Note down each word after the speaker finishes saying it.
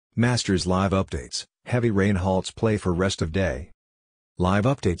Masters Live Updates, heavy rain halts play for rest of day. Live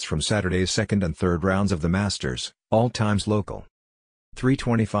updates from Saturday's second and third rounds of the Masters, all times local.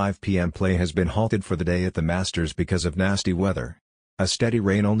 3:25 p.m. play has been halted for the day at the Masters because of nasty weather. A steady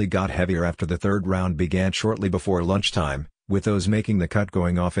rain only got heavier after the third round began shortly before lunchtime, with those making the cut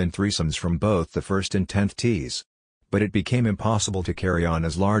going off in threesomes from both the first and 10th tees. But it became impossible to carry on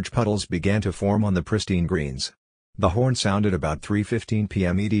as large puddles began to form on the pristine greens. The horn sounded about 3:15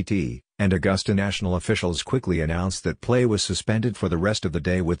 p.m. EDT, and Augusta National officials quickly announced that play was suspended for the rest of the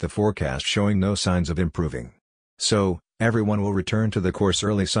day with the forecast showing no signs of improving. So, everyone will return to the course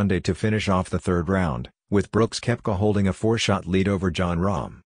early Sunday to finish off the third round, with Brooks Koepka holding a 4-shot lead over Jon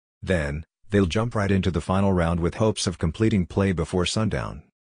Rahm. Then, they'll jump right into the final round with hopes of completing play before sundown.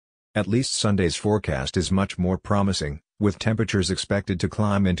 At least Sunday's forecast is much more promising, with temperatures expected to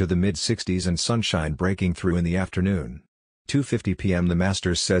climb into the mid-60s and sunshine breaking through in the afternoon. 2:50 p.m. The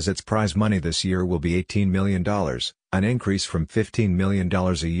Masters says its prize money this year will be $18 million, an increase from $15 million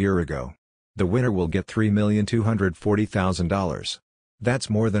a year ago. The winner will get $3,240,000. That's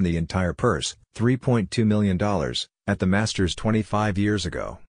more than the entire purse, $3.2 million, at the Masters 25 years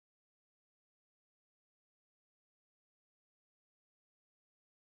ago.